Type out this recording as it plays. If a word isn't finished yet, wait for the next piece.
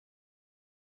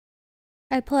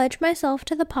I pledge myself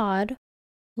to the pod.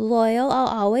 Loyal I'll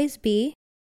always be.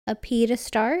 A P to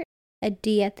start, a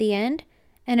D at the end,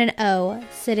 and an O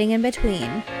sitting in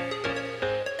between.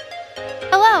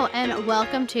 Hello, and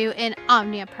welcome to In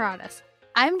Omnia Paratus.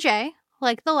 I'm Jay,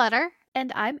 like the letter.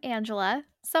 And I'm Angela,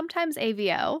 sometimes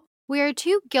AVO. We are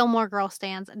two Gilmore Girl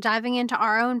stans diving into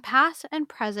our own past and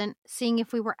present, seeing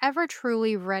if we were ever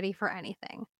truly ready for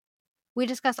anything. We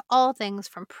discuss all things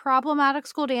from problematic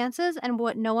school dances and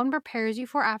what no one prepares you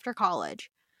for after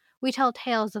college. We tell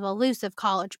tales of elusive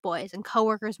college boys and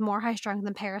coworkers more high-strung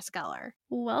than Paris Geller.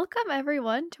 Welcome,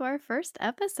 everyone, to our first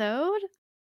episode.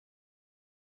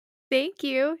 Thank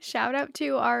you. Shout out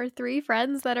to our 3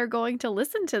 friends that are going to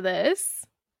listen to this.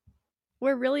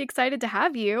 We're really excited to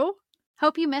have you.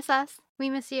 Hope you miss us. We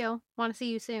miss you. Want to see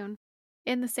you soon.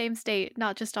 In the same state,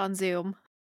 not just on Zoom.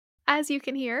 As you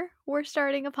can hear, we're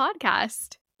starting a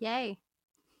podcast. Yay.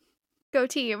 Go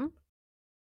team.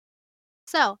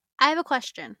 So, I have a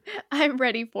question. I'm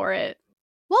ready for it.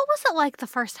 What was it like the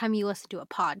first time you listened to a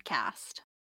podcast?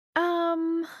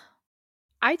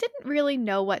 I didn't really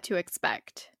know what to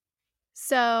expect.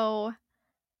 So,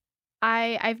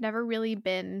 I've never really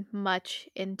been much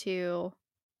into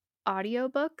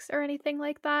audiobooks or anything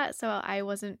like that, so I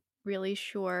wasn't really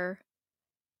sure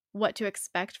what to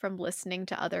expect from listening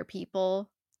to other people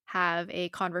have a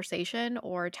conversation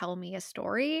or tell me a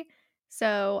story.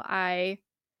 So I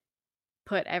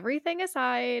put everything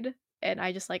aside and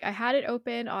I had it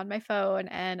open on my phone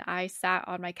and I sat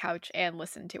on my couch and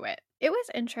listened to it. It was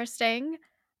interesting.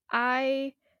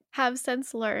 I have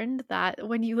since learned that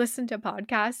when you listen to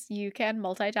podcasts, you can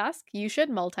multitask. You should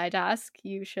multitask.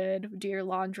 You should do your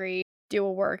laundry, do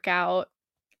a workout,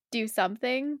 do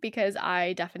something, because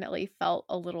I definitely felt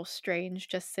a little strange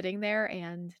just sitting there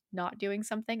and not doing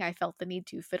something. I felt the need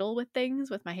to fiddle with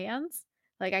things with my hands.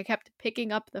 Like I kept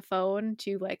picking up the phone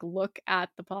to look at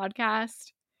the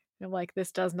podcast. And I'm like,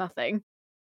 this does nothing.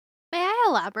 May I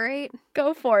elaborate?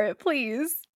 Go for it,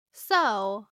 please.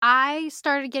 So, I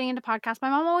started getting into podcasts.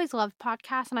 My mom always loved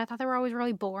podcasts, and I thought they were always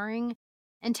really boring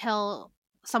until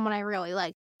someone I really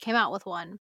liked came out with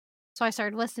one. So I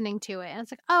started listening to it, and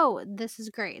it's like, oh, this is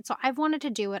great. So I've wanted to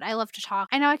do it. I love to talk.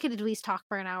 I know I could at least talk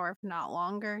for an hour, if not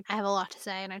longer. I have a lot to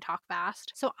say, and I talk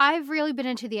fast. So I've really been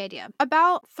into the idea.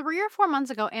 About 3 or 4 months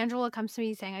ago, Angela comes to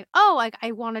me saying, like, oh,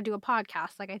 I want to do a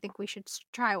podcast. Like, I think we should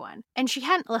try one. And she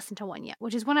hadn't listened to one yet,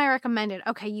 which is when I recommended,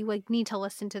 okay, you need to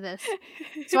listen to this.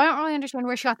 So I don't really understand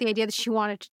where she got the idea that she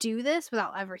wanted to do this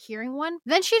without ever hearing one.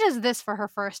 Then she does this for her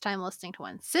first time listening to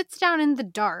one. Sits down in the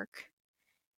dark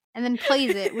and then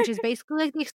plays it, which is basically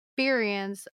like the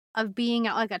experience of being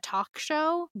at like a talk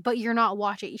show, but you're not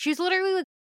watching. She's literally like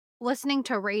listening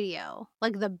to radio,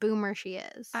 like the boomer she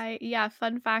is.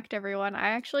 Fun fact, everyone. I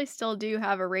actually still do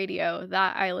have a radio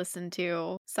that I listen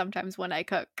to sometimes when I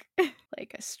cook.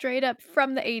 Like a straight up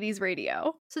from the 80s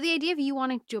radio. So the idea of you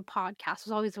wanting to do a podcast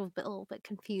was always a little bit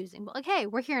confusing, but like, hey,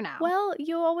 we're here now. Well,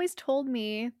 you always told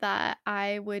me that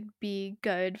I would be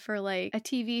good for like a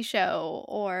TV show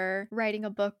or writing a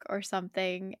book or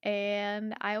something,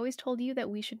 and I always told you that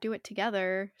we should do it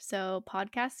together, so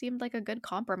podcast seemed like a good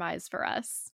compromise for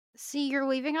us. See, you're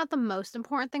leaving out the most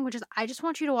important thing, which is I just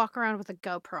want you to walk around with a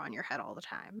GoPro on your head all the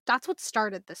time. That's what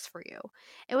started this for you.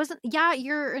 It wasn't, yeah,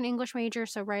 you're an English major,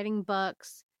 so writing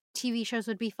books, TV shows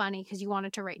would be funny because you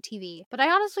wanted to write TV. But I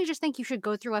honestly just think you should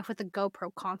go through life with a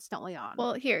GoPro constantly on.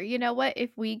 Well, here, you know what?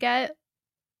 If we get,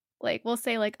 we'll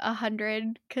say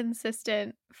 100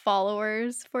 consistent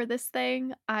followers for this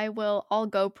thing, I'll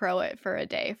GoPro it for a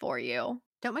day for you.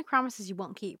 Don't make promises you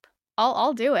won't keep.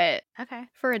 I'll do it. Okay.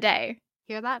 For a day.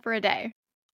 Hear that? For a day.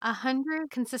 100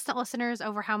 consistent listeners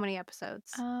over how many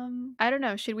episodes? I don't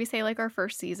know. Should we say our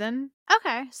first season?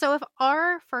 Okay, so if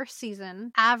our first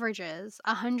season averages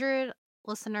 100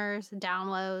 listeners,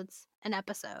 downloads, an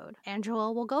episode,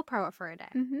 Angela will GoPro it for a day.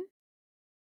 Mm-hmm.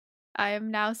 I am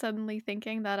now suddenly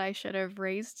thinking that I should have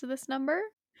raised this number,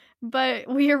 but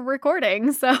we are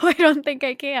recording, so I don't think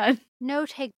I can. No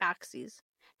take backsies.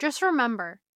 Just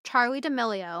remember, Charlie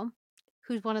D'Amelio,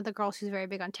 who's one of the girls who's very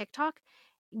big on TikTok,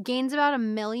 gains about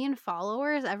 1 million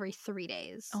followers every 3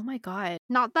 days. Oh my god.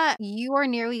 Not that you are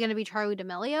nearly going to be Charlie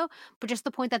D'Amelio, but just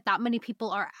the point that many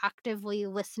people are actively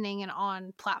listening and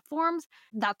on platforms,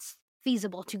 that's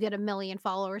feasible to get 1 million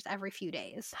followers every few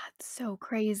days. That's so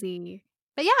crazy.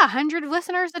 But yeah, 100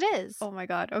 listeners it is. Oh my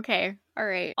god. Okay. All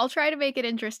right. I'll try to make it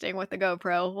interesting with the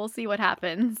GoPro. We'll see what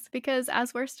happens. Because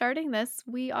as we're starting this,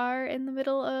 we are in the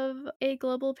middle of a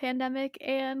global pandemic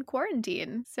and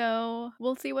quarantine. So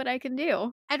we'll see what I can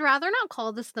do. I'd rather not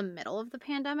call this the middle of the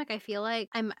pandemic. I feel like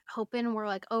I'm hoping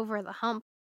we're over the hump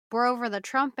we're over the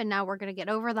Trump and now we're going to get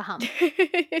over the hump.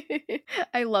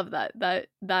 I love that.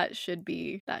 That should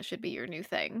be your new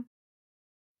thing.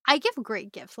 I give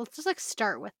great gifts. Let's just like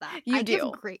start with that. You I do.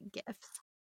 give great gifts.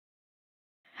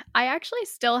 I actually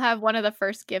still have one of the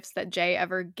first gifts that Jay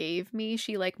ever gave me.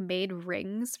 She like made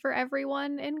rings for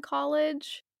everyone in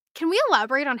college. Can we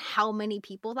elaborate on how many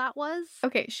people that was?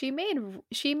 Okay, she made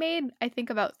I think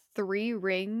about 3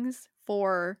 rings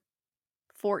for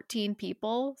 14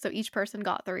 people, so each person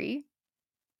got 3.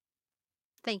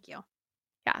 Thank you.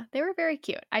 Yeah, they were very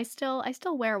cute. I still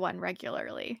wear one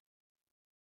regularly.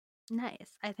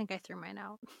 Nice. I think I threw mine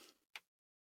out.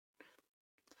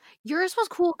 Yours was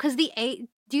cool because the A.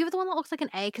 Do you have the one that looks like an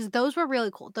A? Because those were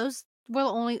really cool. Those were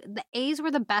the A's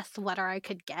were the best letter I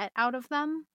could get out of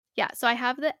them. Yeah, so I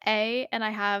have the A and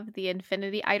I have the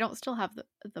infinity. I don't still have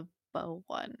the bow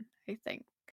one, I think.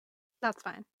 That's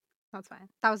fine. That's fine.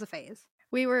 That was a phase.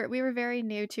 We were very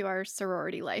new to our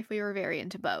sorority life. We were very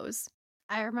into bows.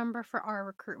 I remember for our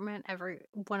recruitment, every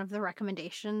one of the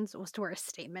recommendations was to wear a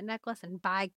statement necklace, and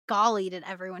by golly, did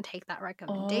everyone take that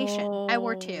recommendation. I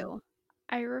wore 2.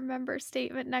 I remember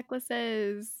statement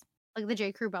necklaces. Like the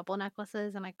J. Crew bubble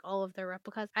necklaces and like all of their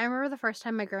replicas. I remember the first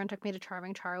time my girlfriend took me to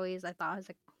Charming Charlie's, I thought, I was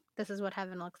like, this is what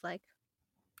heaven looks like.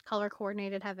 Color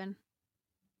coordinated heaven.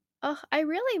 Oh, I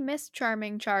really miss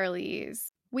Charming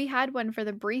Charlie's. We had one for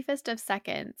the briefest of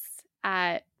seconds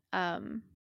at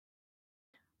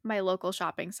my local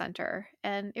shopping center,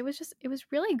 and it was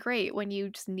really great when you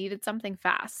just needed something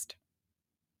fast.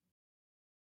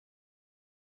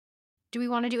 Do we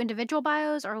want to do individual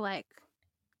bios or like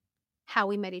how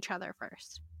we met each other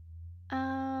first?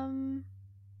 I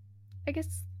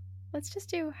guess let's just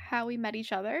do how we met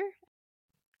each other.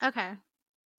 Okay.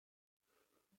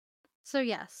 So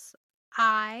yes,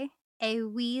 I, a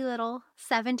wee little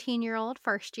 17-year-old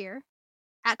first year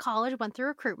at college, went through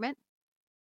recruitment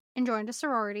and joined a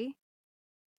sorority.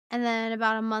 And then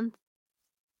about a month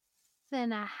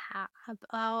and a half,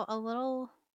 about a little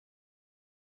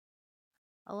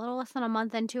less than a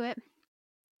month into it,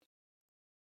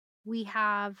 we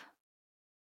have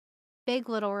Big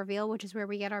Little Reveal, which is where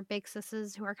we get our big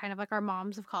sisses who are kind of like our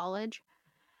moms of college.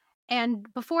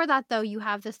 And before that, though, you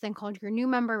have this thing called your new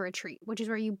member retreat, which is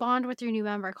where you bond with your new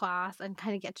member class and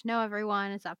kind of get to know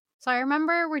everyone and stuff. So I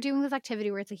remember we're doing this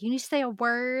activity where it's like you need to say a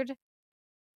word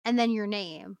and then your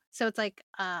name. So it's like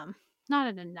not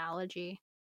an analogy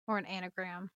or an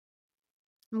anagram.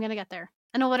 I'm going to get there.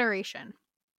 An alliteration.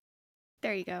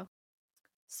 There you go.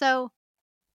 So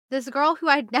this girl who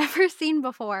I'd never seen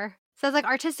before says like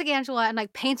Artistic Angela and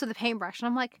like paints with a paintbrush. And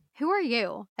I'm like, who are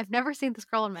you? I've never seen this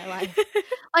girl in my life.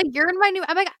 Like, you're in my new.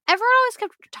 I'm like, everyone always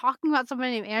kept talking about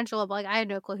somebody named Angela, but like I had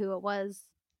no clue who it was.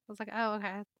 I was like, oh,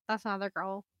 okay, that's another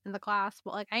girl in the class.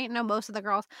 But like I didn't know most of the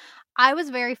girls. I was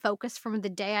very focused from the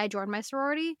day I joined my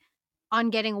sorority on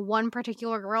getting one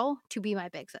particular girl to be my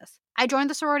big sis. I joined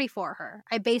the sorority for her.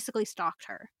 I basically stalked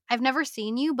her. I've never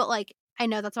seen you, but like I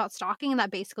know that's not stalking, and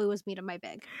that basically was me to my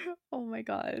big. Oh my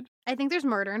god. I think there's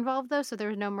murder involved though, so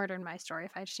there's no murder in my story.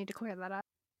 If I just need to clear that up.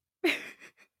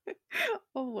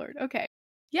 Oh lord. Okay.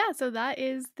 Yeah, so that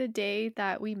is the day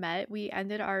that we met. We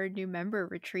ended our new member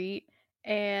retreat,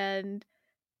 and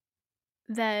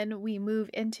then we move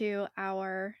into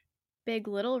our big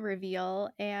little reveal.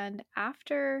 And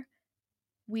after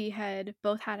we had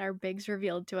both had our bigs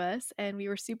revealed to us and we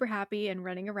were super happy and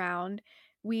running around,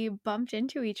 we bumped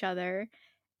into each other,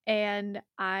 and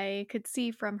I could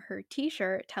see from her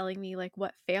t-shirt telling me like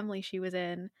what family she was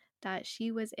in that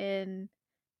she was in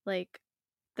like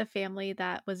the family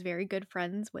that was very good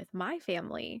friends with my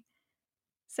family.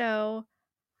 So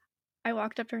I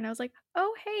walked up to her and I was like,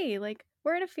 "Oh, hey, like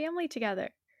we're in a family together."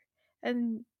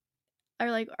 And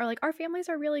our families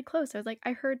are really close. I was like,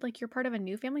 "I heard like you're part of a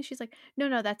new family." She's like,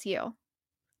 "No, that's you.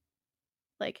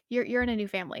 Like you're in a new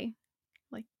family."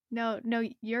 I'm like, "No,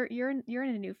 you're in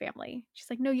a new family." She's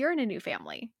like, "No, you're in a new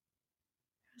family."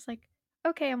 I was like,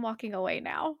 "Okay, I'm walking away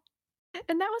now."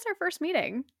 And that was our first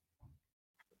meeting.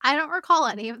 I don't recall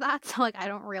any of that, so like I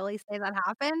don't really say that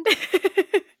happened.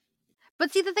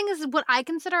 But see, the thing is, what I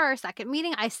consider our second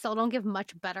meeting, I still don't give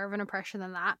much better of an impression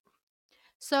than that.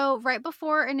 So right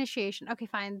before initiation, okay,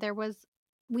 fine.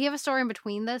 We have a story in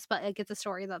between this, but like it's a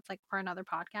story that's like for another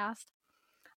podcast.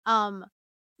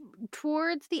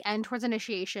 Towards the end, towards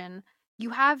initiation,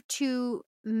 you have 2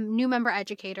 new member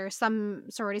educators. Some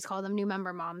sororities call them new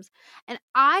member moms, and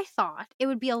I thought it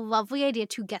would be a lovely idea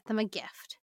to get them a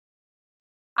gift.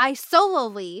 I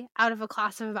solely, out of a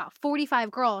class of about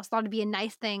 45 girls, thought it'd be a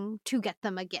nice thing to get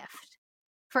them a gift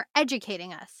for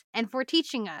educating us and for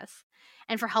teaching us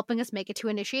and for helping us make it to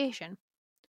initiation.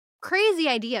 Crazy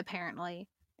idea, apparently.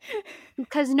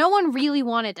 because no one really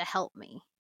wanted to help me,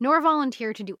 nor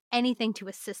volunteer to do anything to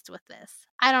assist with this.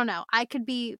 I don't know. I could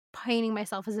be painting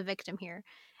myself as a victim here.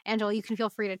 Angela, you can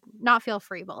feel free to not feel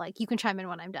free, but like you can chime in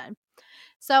when I'm done.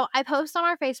 So I post on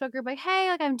our Facebook group, like, hey,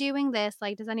 like I'm doing this.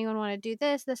 Like, does anyone want to do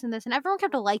this, this, and this? And everyone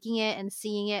kept liking it and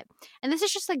seeing it. And this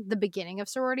is just like the beginning of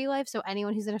sorority life. So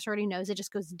anyone who's in a sorority knows it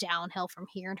just goes downhill from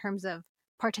here in terms of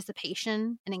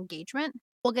participation and engagement.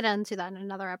 We'll get into that in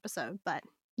another episode, but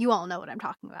you all know what I'm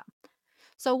talking about.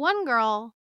 So one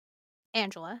girl,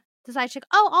 Angela, decides,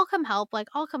 oh, I'll come help. Like,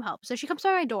 I'll come help. So she comes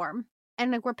by my dorm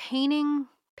and like we're painting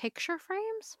picture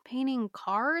frames, painting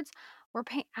cards.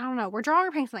 I don't know, we're drawing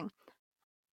or painting something.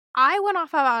 I went off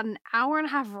about an hour and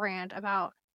a half rant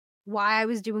about why I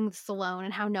was doing this alone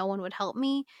and how no one would help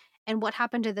me and what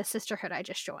happened to the sisterhood I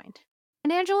just joined.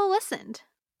 And Angela listened,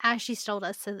 as she still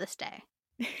does to this day.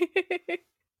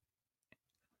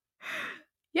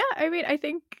 Yeah, I mean, I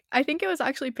think it was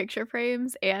actually picture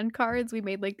frames and cards. We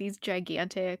made like these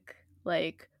gigantic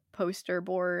like poster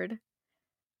board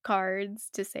cards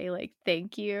to say like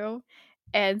thank you.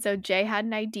 And so Jay had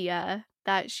an idea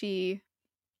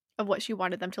of what she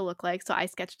wanted them to look like. So I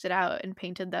sketched it out and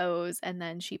painted those, and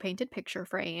then she painted picture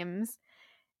frames.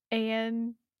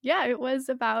 And yeah, it was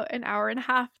about an hour and a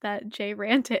half that Jay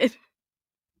ranted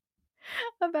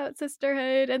about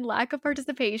sisterhood and lack of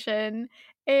participation.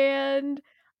 And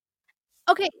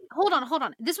okay, hold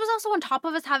on. This was also on top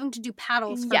of us having to do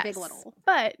paddles for Big Little.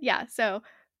 But yeah, so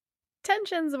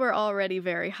tensions were already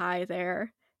very high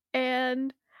there.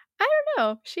 And I don't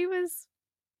know, she was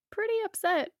pretty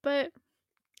upset, but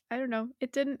I don't know,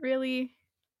 it didn't really,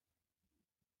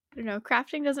 I don't know,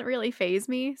 crafting doesn't really faze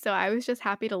me, so I was just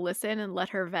happy to listen and let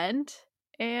her vent.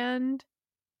 And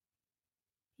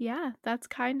yeah, that's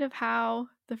kind of how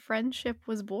the friendship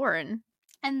was born.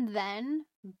 And then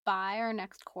by our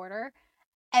next quarter,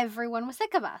 everyone was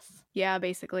sick of us. Yeah,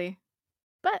 basically.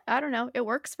 But I don't know, it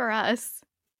works for us.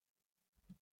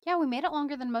 Yeah, we made it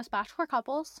longer than most bachelor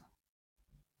couples.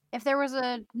 If there was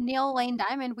a Neil Lane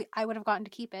diamond, I would have gotten to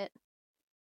keep it.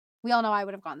 We all know I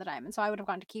would have gotten the diamond, so I would have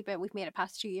gotten to keep it. We've made it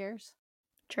past 2 years.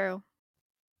 True.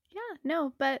 Yeah,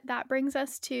 no, but that brings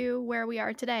us to where we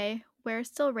are today. We're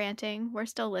still ranting, we're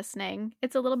still listening.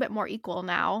 It's a little bit more equal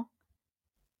now.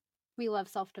 We love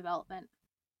self-development.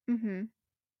 Mm-hmm.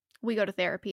 We go to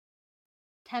therapy.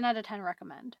 10 out of 10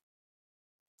 recommend.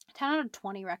 10 out of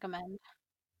 20 recommend.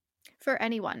 For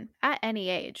anyone, at any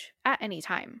age, at any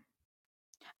time.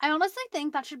 I honestly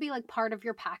think that should be like part of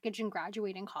your package in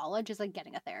graduating college is like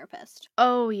getting a therapist.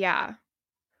 Oh, yeah.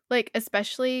 Like,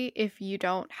 especially if you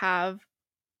don't have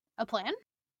a plan,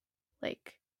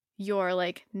 like your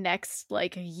like next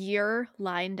like year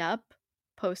lined up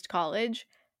post college.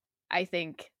 I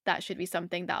think that should be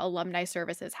something that Alumni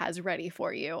Services has ready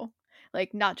for you.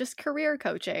 Like, not just career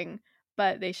coaching,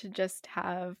 but they should just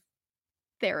have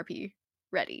therapy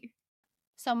ready.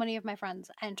 So many of my friends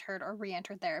entered or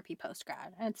re-entered therapy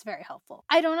post-grad, and it's very helpful.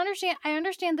 I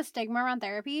understand the stigma around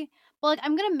therapy, but like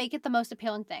I'm gonna make it the most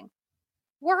appealing thing.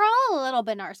 We're all a little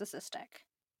bit narcissistic,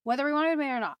 whether we want to admit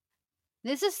it or not.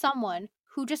 This is someone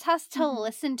who just has to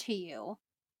listen to you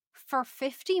for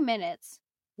 50 minutes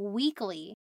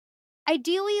weekly.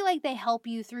 Ideally, like they help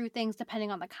you through things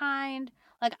depending on the kind.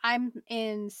 Like I'm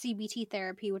in CBT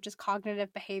therapy, which is cognitive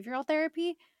behavioral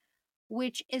therapy,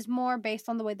 which is more based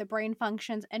on the way the brain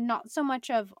functions and not so much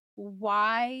of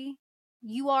why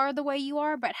you are the way you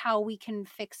are, but how we can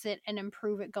fix it and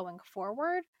improve it going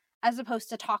forward, as opposed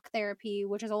to talk therapy,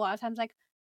 which is a lot of times like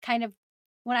kind of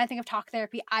when I think of talk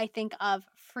therapy, I think of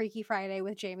Freaky Friday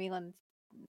with Jamie Lee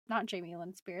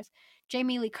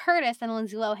Curtis and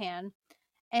Lindsay Lohan.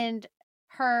 And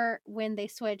her, when they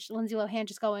switched, Lindsay Lohan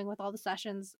just going with all the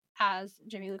sessions as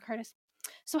Jamie Lee Curtis.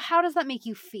 So how does that make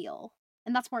you feel?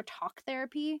 And that's more talk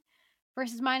therapy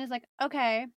versus mine is like,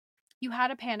 okay, you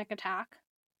had a panic attack.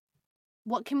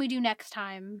 What can we do next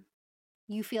time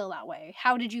you feel that way?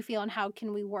 How did you feel and how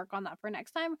can we work on that for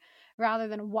next time rather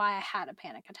than why I had a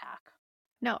panic attack?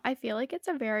 No, I feel like it's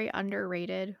a very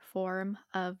underrated form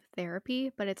of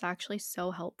therapy, but it's actually so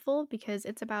helpful because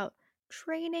it's about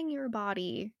training your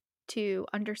body to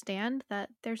understand that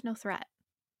there's no threat.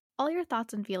 All your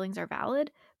thoughts and feelings are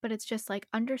valid, but it's just like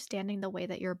understanding the way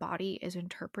that your body is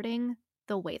interpreting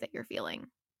the way that you're feeling.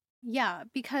 Yeah,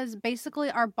 because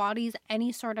basically our bodies,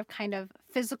 any sort of kind of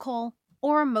physical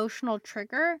or emotional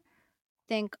trigger,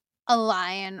 think a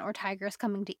lion or tiger is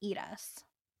coming to eat us.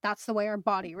 That's the way our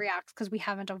body reacts because we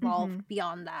haven't evolved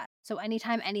beyond that. So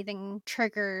anytime anything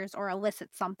triggers or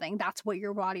elicits something, that's what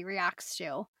your body reacts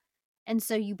to. And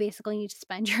so you basically need to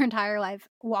spend your entire life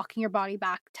walking your body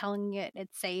back, telling it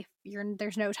it's safe.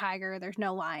 There's no tiger, there's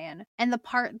no lion. And the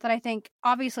part that I think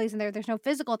obviously isn't there's no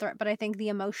physical threat, but I think the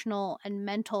emotional and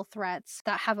mental threats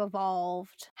that have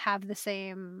evolved have the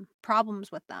same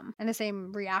problems with them and the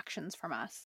same reactions from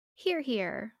us. Here,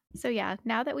 here. So yeah,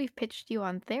 now that we've pitched you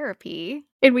on therapy,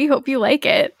 and we hope you like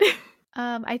it,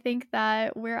 I think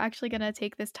that we're actually going to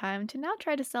take this time to now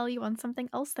try to sell you on something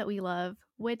else that we love,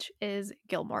 which is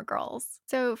Gilmore Girls.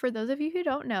 So for those of you who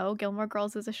don't know, Gilmore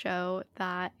Girls is a show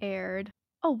that aired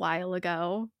a while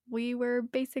ago. We were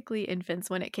basically infants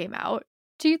when it came out.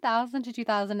 2000 to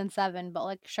 2007, but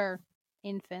like, sure,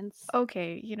 infants.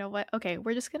 Okay, you know what? Okay,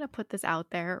 we're just gonna put this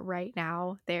out there right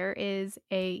now. There is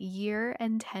a year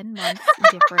and 10 months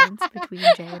difference between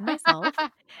Jay and myself,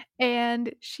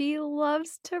 and she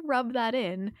loves to rub that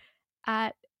in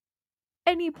at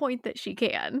any point that she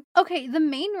can. Okay, the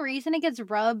main reason it gets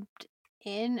rubbed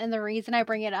in and the reason I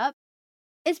bring it up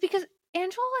is because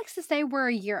Angela likes to say we're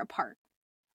a year apart.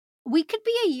 We could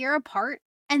be a year apart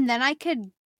and then I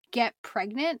could get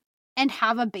pregnant and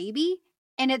have a baby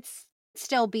and it's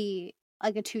still be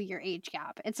like a 2-year age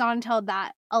gap. It's not until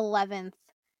that 11th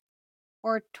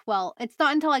or 12th. It's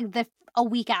not until like a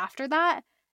week after that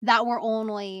that we're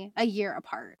only a year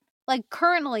apart. Like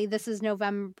currently this is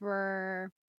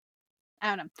November. I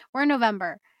don't know. We're in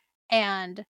November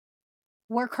and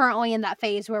we're currently in that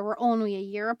phase where we're only a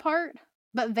year apart,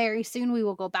 but very soon we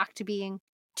will go back to being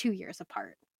 2 years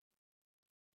apart.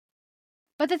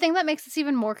 But the thing that makes this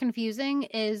even more confusing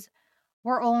is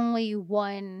we're only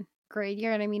one grade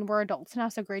year. And I mean, we're adults now,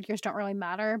 so grade years don't really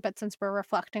matter. But since we're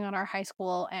reflecting on our high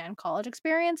school and college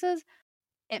experiences,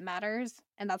 it matters.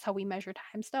 And that's how we measure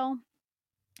time still.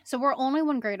 So we're only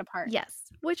one grade apart. Yes,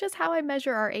 which is how I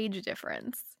measure our age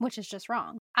difference. Which is just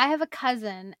wrong. I have a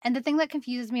cousin, and the thing that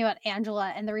confuses me about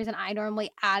Angela and the reason I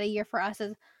normally add a year for us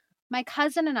is my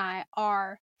cousin and I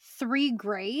are 3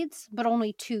 grades, but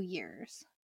only 2 years.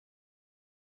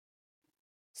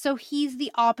 So he's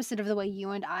the opposite of the way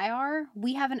you and I are.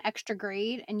 We have an extra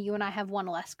grade, and you and I have one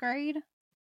less grade.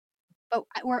 But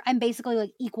I'm basically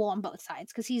like equal on both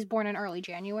sides because he's born in early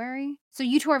January. So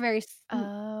you two are very.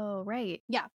 Oh, right.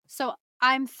 Yeah. So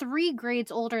I'm 3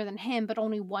 grades older than him, but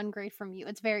only 1 grade from you.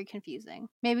 It's very confusing.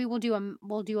 Maybe we'll do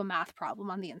a math problem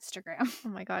on the Instagram. Oh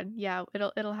my god. Yeah,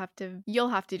 you'll have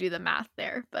to do the math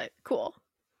there, but cool.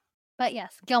 But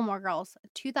yes, Gilmore Girls,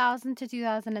 2000 to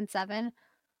 2007.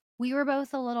 We were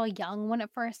both a little young when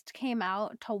it first came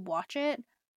out to watch it.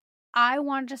 I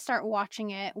wanted to start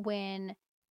watching it when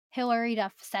Hilary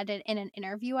Duff said it in an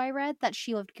interview I read that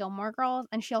she loved Gilmore Girls,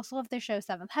 and she also loved the show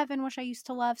Seventh Heaven, which I used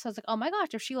to love. So I was like, oh my gosh,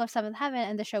 if she loves Seventh Heaven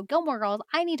and the show Gilmore Girls,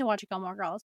 I need to watch Gilmore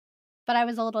Girls. But I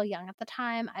was a little young at the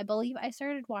time. I believe I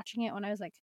started watching it when I was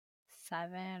like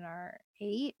 7 or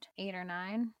 8 or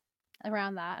 9,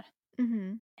 around that.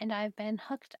 Mm-hmm. And I've been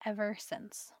hooked ever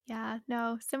since. Yeah,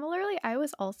 no, similarly, I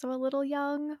was also a little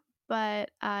young,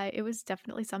 but it was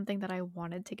definitely something that I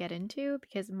wanted to get into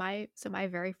because my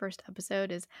very first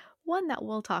episode is one that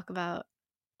we'll talk about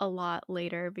a lot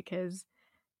later because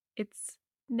it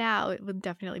would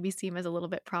definitely be seen as a little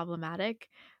bit problematic,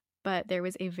 but there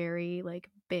was a very like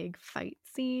big fight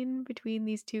scene between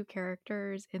these two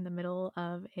characters in the middle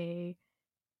of a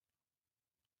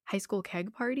high school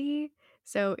keg party.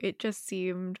 So it just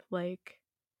seemed like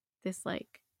this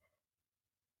like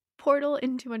portal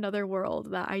into another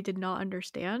world that I did not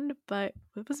understand, but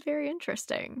it was very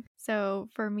interesting. So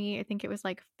for me, I think it was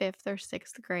like 5th or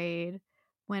 6th grade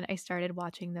when I started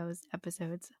watching those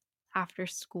episodes after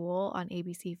school on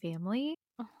ABC Family.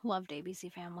 Oh, loved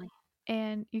ABC Family.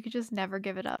 And you could just never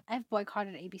give it up. I've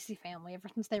boycotted ABC Family ever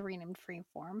since they renamed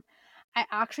Freeform. I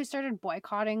actually started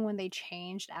boycotting when they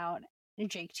changed out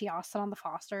Jake T. Austin on the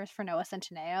Fosters for Noah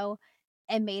Centineo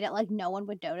and made it like no one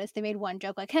would notice. They made one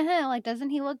joke like, like, doesn't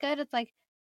he look good? It's like,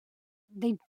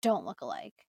 they don't look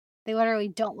alike. They literally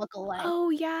don't look alike.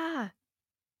 Oh, yeah.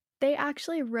 They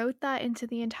actually wrote that into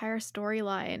the entire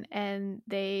storyline and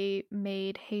they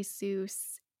made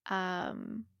Jesus, I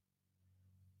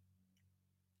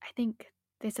think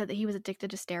they said that he was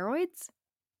addicted to steroids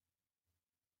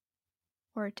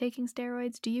or taking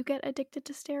steroids. Do you get addicted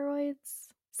to steroids?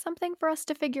 Something for us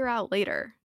to figure out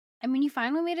later. I mean, you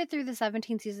finally made it through the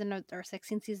 17th season or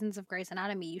 16 seasons of Grey's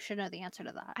Anatomy. You should know the answer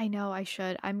to that. I know I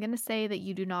should. I'm going to say that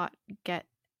you do not get...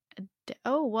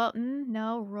 Oh, well,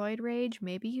 no. Roid rage.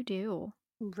 Maybe you do.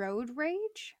 Road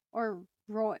rage? Or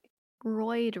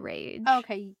Roid rage. Oh,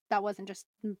 okay, that wasn't just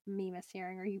me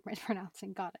mishearing or you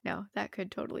mispronouncing. Got it. No, that could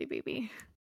totally be me.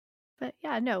 But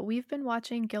yeah, no, we've been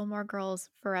watching Gilmore Girls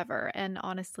forever, and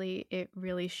honestly, it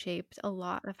really shaped a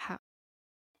lot of how...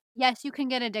 Yes, you can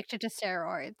get addicted to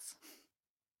steroids.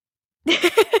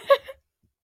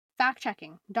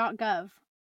 Fact-checking.gov.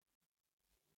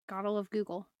 Gotta love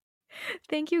Google.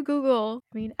 Thank you, Google.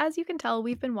 I mean, as you can tell,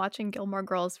 we've been watching Gilmore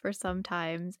Girls for some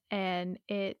time, and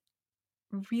it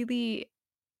really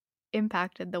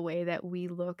impacted the way that we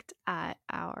looked at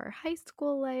our high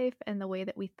school life and the way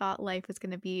that we thought life was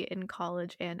going to be in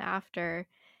college and after.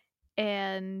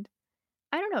 And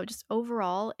I don't know, just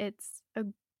overall, it's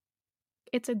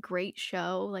a great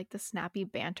show. Like the snappy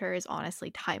banter is honestly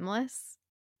timeless.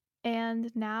 And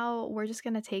now we're just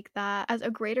going to take that as a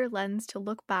greater lens to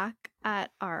look back at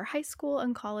our high school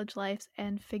and college lives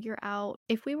and figure out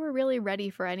if we were really ready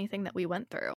for anything that we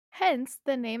went through. Hence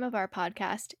the name of our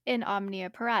podcast, In Omnia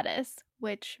Paratus,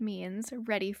 which means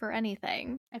ready for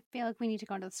anything. I feel like we need to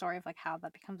go into the story of like how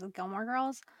that becomes with Gilmore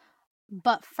Girls.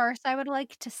 But first, I would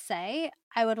like to say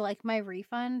I would like my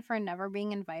refund for never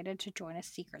being invited to join a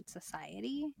secret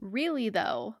society. Really,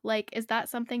 though, like, is that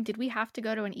something? Did we have to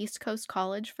go to an East Coast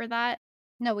college for that?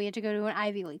 No, we had to go to an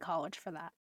Ivy League college for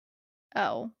that.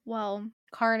 Oh, well.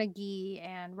 Carnegie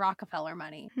and Rockefeller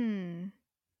money.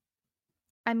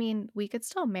 I mean, we could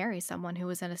still marry someone who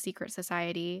was in a secret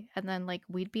society, and then, like,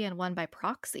 we'd be in one by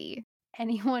proxy.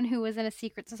 Anyone who was in a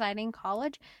secret society in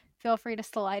college, feel free to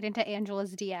slide into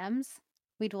Angela's DMs.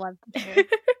 We'd love to.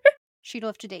 She'd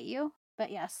love to date you. But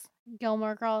yes,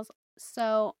 Gilmore Girls.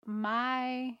 So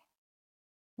one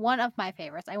of my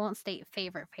favorites, I won't state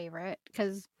favorite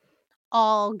because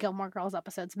all Gilmore Girls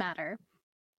episodes matter.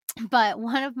 But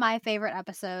one of my favorite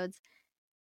episodes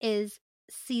is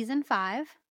season 5,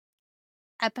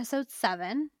 episode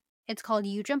 7. It's called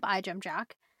You Jump, I Jump,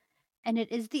 Jack. And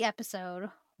it is the episode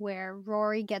where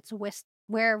Rory gets whisked.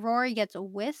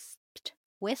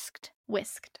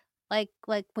 Like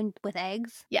when with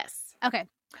eggs? Yes. Okay.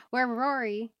 Where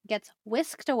Rory gets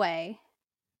whisked away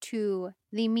to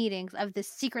the meetings of this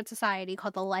secret society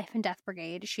called the Life and Death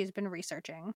Brigade she's been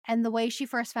researching. And the way she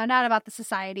first found out about the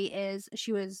society is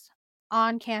she was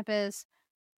on campus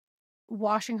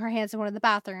washing her hands in one of the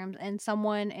bathrooms, and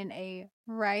someone in a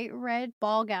bright red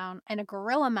ball gown and a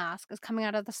gorilla mask is coming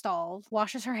out of the stalls,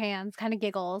 washes her hands, kind of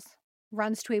giggles,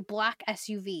 runs to a black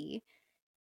SUV,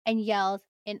 and yells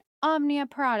in Omnia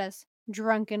Paratus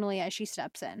drunkenly as she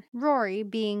steps in. Rory,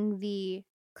 being the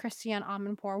Christiane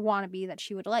Amanpour wannabe that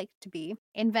she would like to be,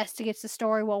 investigates the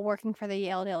story while working for the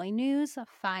Yale Daily News,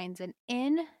 finds an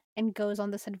inn, and goes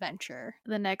on this adventure.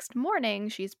 The next morning,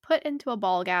 she's put into a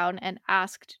ball gown and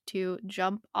asked to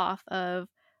jump off of,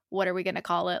 what are we going to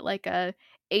call it, like a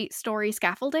 8-story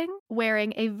scaffolding,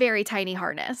 wearing a very tiny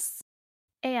harness.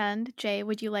 And, Jay,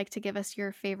 would you like to give us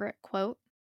your favorite quote?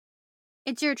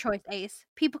 It's your choice, Ace.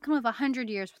 People can live 100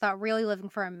 years without really living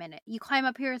for a minute. You climb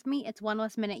up here with me, it's one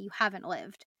less minute you haven't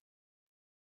lived.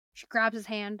 She grabs his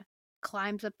hand,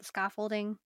 climbs up the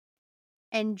scaffolding,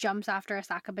 and jumps after a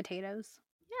sack of potatoes.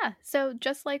 Yeah, so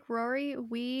just like Rory,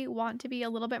 we want to be a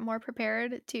little bit more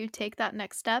prepared to take that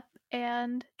next step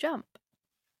and jump.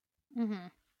 Mm-hmm.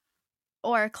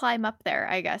 Or climb up there,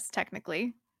 I guess,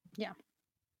 technically. Yeah.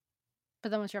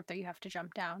 But then once you're up there, you have to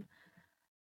jump down.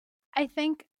 I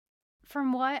think,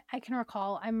 from what I can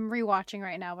recall, I'm rewatching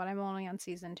right now, but I'm only on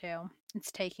season 2.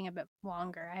 It's taking a bit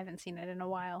longer. I haven't seen it in a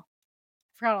while.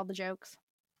 I forgot all the jokes.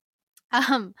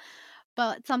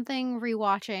 But something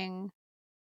rewatching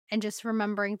and just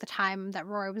remembering the time that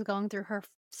Rory was going through her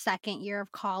second year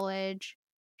of college.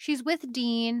 She's with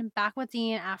Dean, back with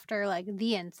Dean after like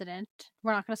the incident.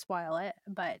 We're not going to spoil it,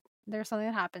 but there's something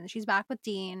that happens. She's back with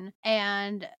Dean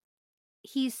and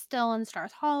he's still in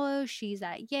Stars Hollow. She's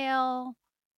at Yale.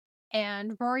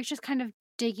 And Rory's just kind of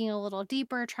digging a little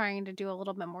deeper, trying to do a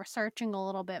little bit more searching, a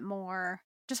little bit more,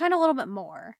 just find a little bit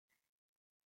more.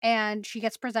 And she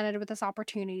gets presented with this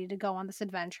opportunity to go on this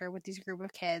adventure with these group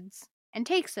of kids and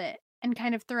takes it. And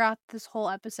kind of throughout this whole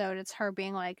episode, it's her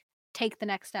being like, take the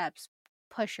next steps,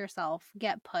 push yourself,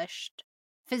 get pushed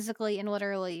physically and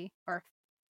literally, or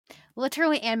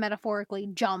literally and metaphorically,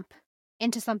 jump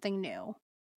into something new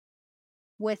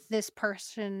with this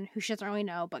person who she doesn't really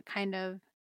know, but kind of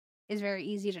is very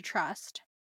easy to trust.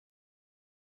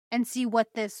 And see what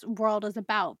this world is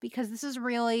about. Because this is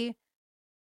really,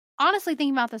 honestly,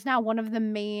 thinking about this now, one of the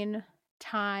main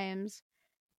times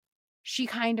she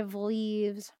kind of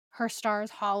leaves her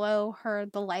Stars Hollow,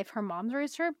 the life her mom's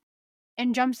raised her,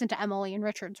 and jumps into Emily and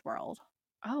Richard's world.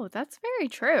 Oh, that's very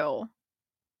true.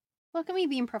 Look at me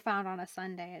being profound on a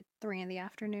Sunday at 3 in the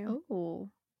afternoon. Oh,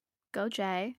 go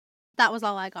Jay. That was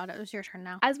all I got. It was your turn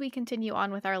now. As we continue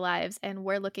on with our lives and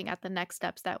we're looking at the next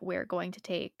steps that we're going to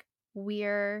take,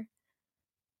 we're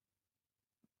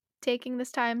taking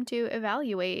this time to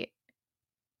evaluate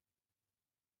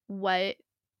what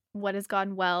what has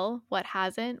gone well, what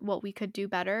hasn't, what we could do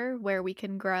better, where we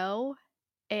can grow,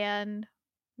 and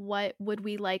what would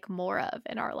we like more of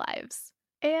in our lives.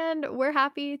 And we're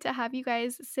happy to have you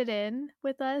guys sit in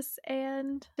with us,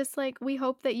 and just like we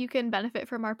hope that you can benefit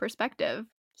from our perspective.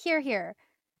 Here.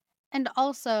 And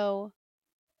also,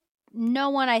 no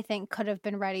one, I think, could have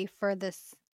been ready for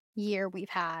this year we've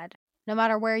had. No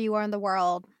matter where you are in the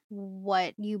world,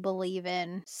 what you believe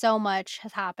in, so much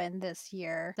has happened this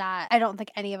year that I don't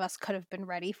think any of us could have been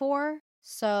ready for.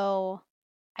 So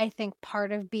I think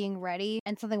part of being ready,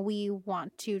 and something we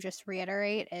want to just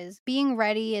reiterate, is being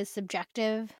ready is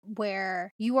subjective,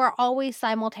 where you are always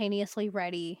simultaneously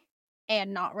ready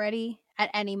and not ready at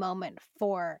any moment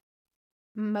for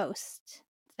most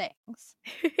things.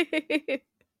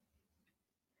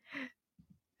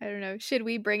 I don't know. Should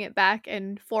we bring it back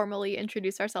and formally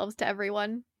introduce ourselves to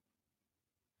everyone?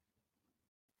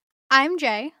 I'm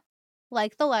Jay,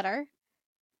 like the letter.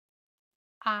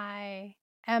 I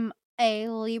am a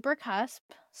Libra cusp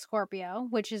Scorpio,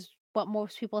 which is what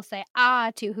most people say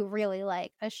to who really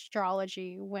like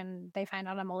astrology. When they find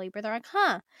out I'm a Libra, they're like,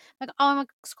 huh. Like, oh, I'm a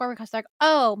Scorpio cusp. They're like,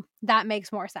 oh, that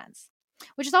makes more sense.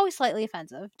 Which is always slightly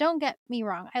offensive. Don't get me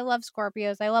wrong. I love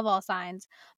Scorpios. I love all signs.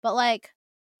 But like,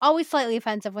 always slightly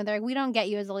offensive when they're like, we don't get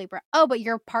you as a Libra. Oh, but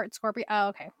you're part Scorpio. Oh,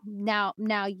 okay. Now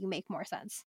you make more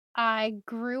sense. I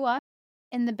grew up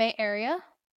in the Bay Area,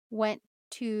 went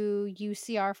to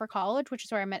UCR for college, which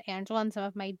is where I met Angela and some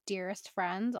of my dearest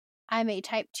friends. I'm a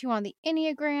type 2 on the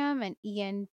Enneagram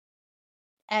and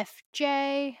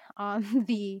ENFJ on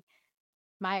the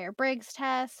Myers-Briggs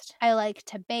test. I like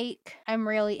to bake. I'm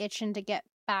really itching to get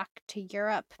back to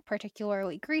Europe,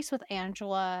 particularly Greece, with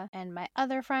Angela and my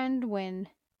other friend when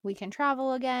we can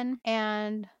travel again.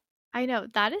 And I know,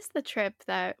 that is the trip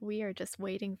that we are just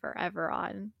waiting forever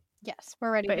on. yes,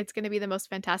 we're ready. But it's going to be the most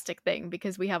fantastic thing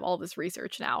because we have all this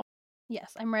research now.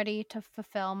 Yes, I'm ready to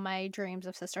fulfill my dreams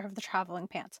of Sister of the Traveling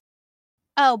Pants.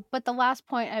 Oh, but the last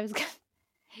point I was gonna...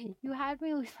 You had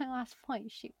me lose my last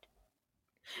point. Shoot.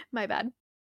 My bad.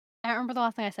 I don't remember the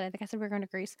last thing I said. I think I said we were going to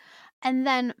Greece. And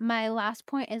then my last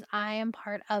point is I am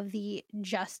part of the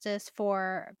Justice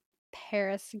for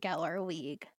Paris Geller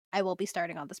League. I will be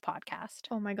starting on this podcast.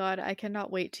 Oh my god, I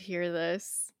cannot wait to hear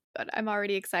this. But I'm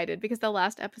already excited because the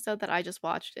last episode that I just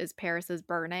watched is Paris is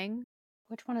Burning.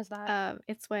 Which one is that?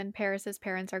 It's when Paris's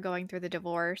parents are going through the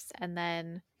divorce, and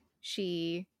then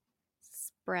she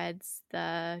spreads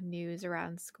the news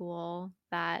around school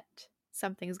that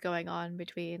something's going on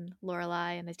between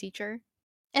Lorelai and the teacher.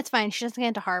 It's fine. She doesn't get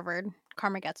into Harvard.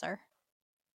 Karma gets her.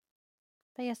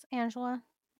 But yes, Angela,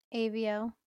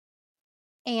 Avio,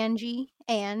 Angie,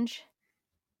 Ange.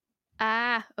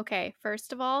 Okay.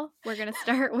 First of all, we're going to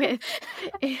start with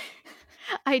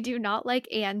I do not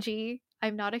like Angie.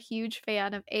 I'm not a huge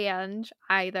fan of Ange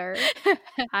either.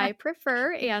 I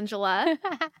prefer Angela.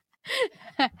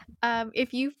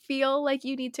 If you feel like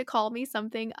you need to call me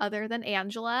something other than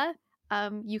Angela,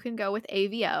 you can go with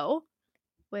AVO,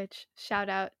 which shout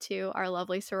out to our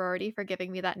lovely sorority for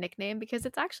giving me that nickname because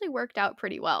it's actually worked out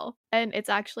pretty well. And it's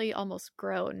actually almost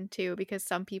grown too because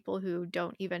some people who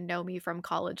don't even know me from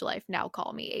college life now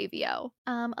call me AVO.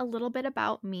 A little bit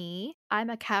about me. I'm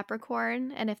a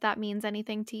Capricorn, and if that means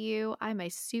anything to you, I'm a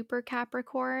super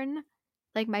Capricorn.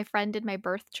 Like, my friend did my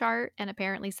birth chart, and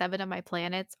apparently 7 of my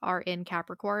planets are in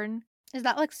Capricorn. Is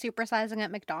that like supersizing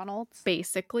at McDonald's?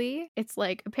 Basically, it's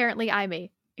like apparently I'm a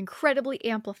incredibly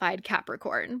amplified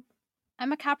Capricorn.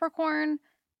 I'm a Capricorn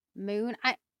moon.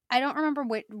 I don't remember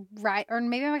what or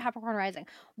maybe I'm a Capricorn rising.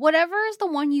 Whatever is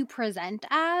the one you present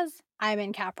as, I'm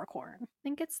in Capricorn. I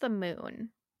think it's the moon.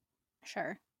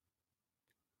 Sure.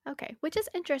 Okay, which is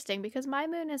interesting because my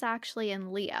moon is actually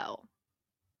in Leo.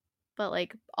 But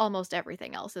like almost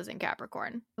everything else is in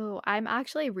Capricorn. Oh, I'm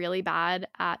actually really bad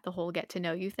at the whole get to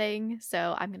know you thing,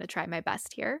 so I'm going to try my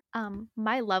best here.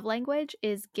 My love language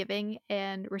is giving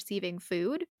and receiving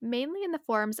food, mainly in the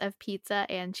forms of pizza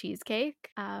and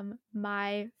cheesecake.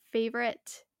 My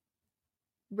favorite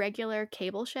regular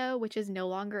cable show, which is no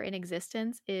longer in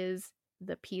existence, is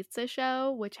The Pizza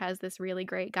Show, which has this really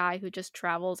great guy who just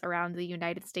travels around the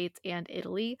United States and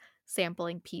Italy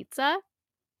sampling pizza.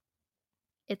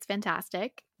 It's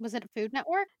fantastic. Was it a Food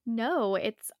Network? No,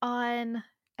 it's on,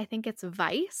 I think it's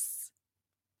Vice.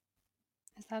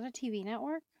 Is that a TV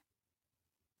network?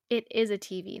 It is a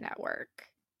TV network.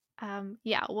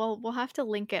 Yeah, well, we'll have to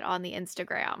link it on the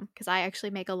Instagram because I actually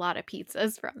make a lot of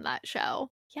pizzas from that show.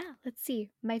 Yeah, let's see.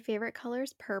 My favorite color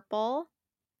is purple.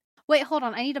 Wait, hold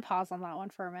on. I need to pause on that one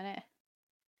for a minute.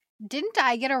 Didn't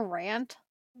I get a rant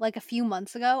like a few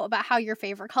months ago about how your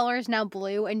favorite color is now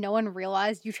blue and no one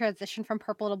realized you transitioned from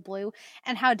purple to blue,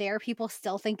 and how dare people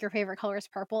still think your favorite color is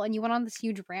purple, and you went on this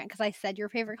huge rant because I said your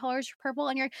favorite color is purple,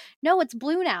 and you're like, no, it's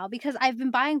blue now because I've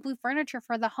been buying blue furniture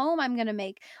for the home I'm gonna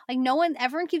make. Like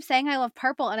everyone keeps saying I love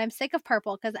purple, and I'm sick of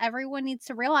purple because everyone needs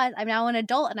to realize I'm now an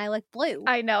adult and I like blue.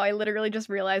 I know, I literally just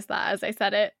realized that as I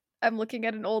said it. I'm looking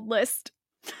at an old list.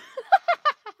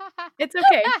 It's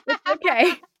okay. It's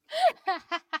okay.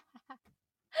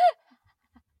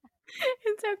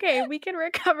 It's okay. We can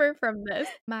recover from this.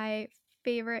 My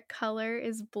favorite color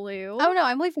is blue. Oh no,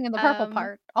 I'm leaving in the purple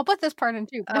part. I'll put this part in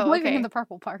too, but I'm leaving in the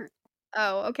purple part.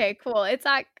 Oh, okay, cool. It's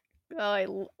like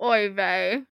oy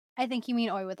vey. I think you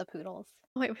mean oi with the poodles.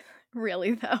 Wait,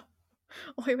 really though?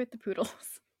 Oi with the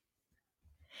poodles.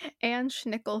 And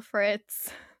Schnickel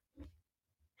Fritz.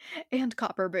 And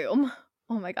Copper Boom.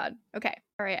 Oh my god. Okay.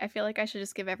 All right. I feel like I should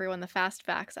just give everyone the fast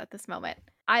facts at this moment.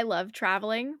 I love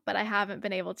traveling, but I haven't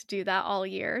been able to do that all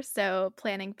year, so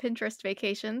planning Pinterest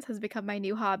vacations has become my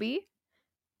new hobby.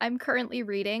 I'm currently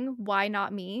reading Why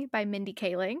Not Me by Mindy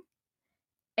Kaling.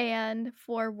 And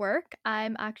for work,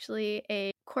 I'm actually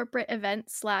a corporate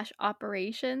event /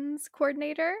 operations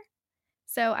coordinator.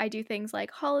 So I do things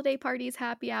like holiday parties,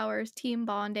 happy hours, team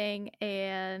bonding,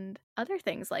 and other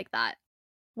things like that.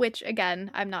 Which,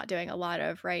 again, I'm not doing a lot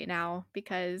of right now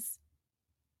because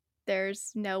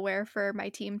there's nowhere for my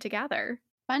team to gather.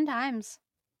 Fun times.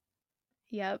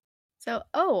 Yep. So,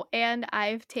 and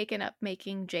I've taken up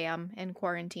making jam in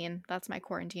quarantine. That's my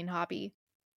quarantine hobby.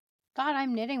 God,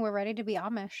 I'm knitting. We're ready to be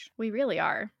Amish. We really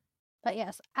are. But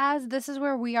yes, as this is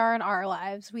where we are in our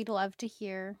lives, we'd love to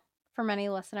hear from any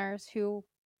listeners who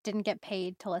didn't get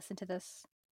paid to listen to this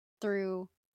through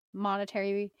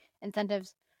monetary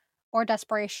incentives or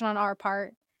desperation on our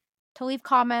part, to leave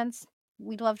comments.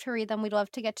 We'd love to read them. We'd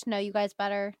love to get to know you guys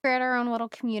better. Create our own little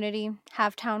community,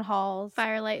 have town halls,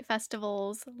 firelight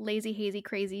festivals, lazy, hazy,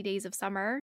 crazy days of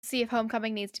summer. See if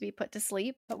homecoming needs to be put to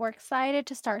sleep. But we're excited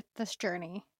to start this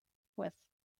journey with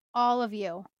all of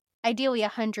you, ideally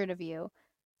 100 of you,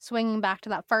 swinging back to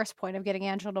that first point of getting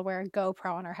Angela to wear a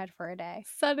GoPro on her head for a day.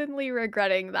 Suddenly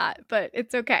regretting that, but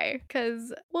it's okay,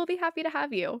 because we'll be happy to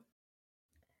have you.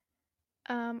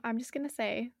 I'm just going to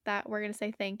say that we're going to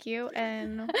say thank you,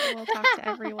 and we'll talk to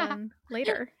everyone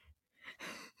later.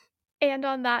 And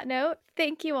on that note,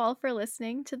 thank you all for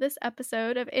listening to this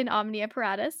episode of In Omnia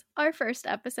Paratus, our first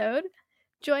episode.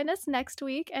 Join us next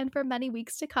week and for many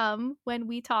weeks to come when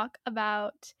we talk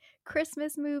about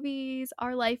Christmas movies,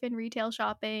 our life in retail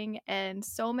shopping, and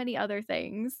so many other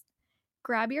things.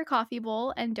 Grab your coffee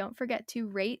bowl and don't forget to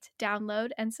rate, download,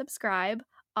 and subscribe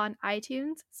on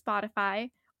iTunes,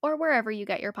 Spotify, or wherever you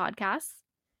get your podcasts.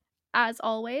 As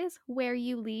always, where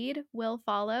you lead will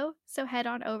follow, so head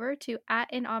on over to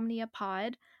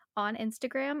 @InOmniaPod on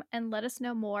Instagram and let us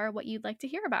know more what you'd like to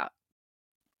hear about.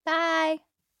 Bye!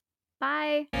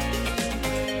 Bye!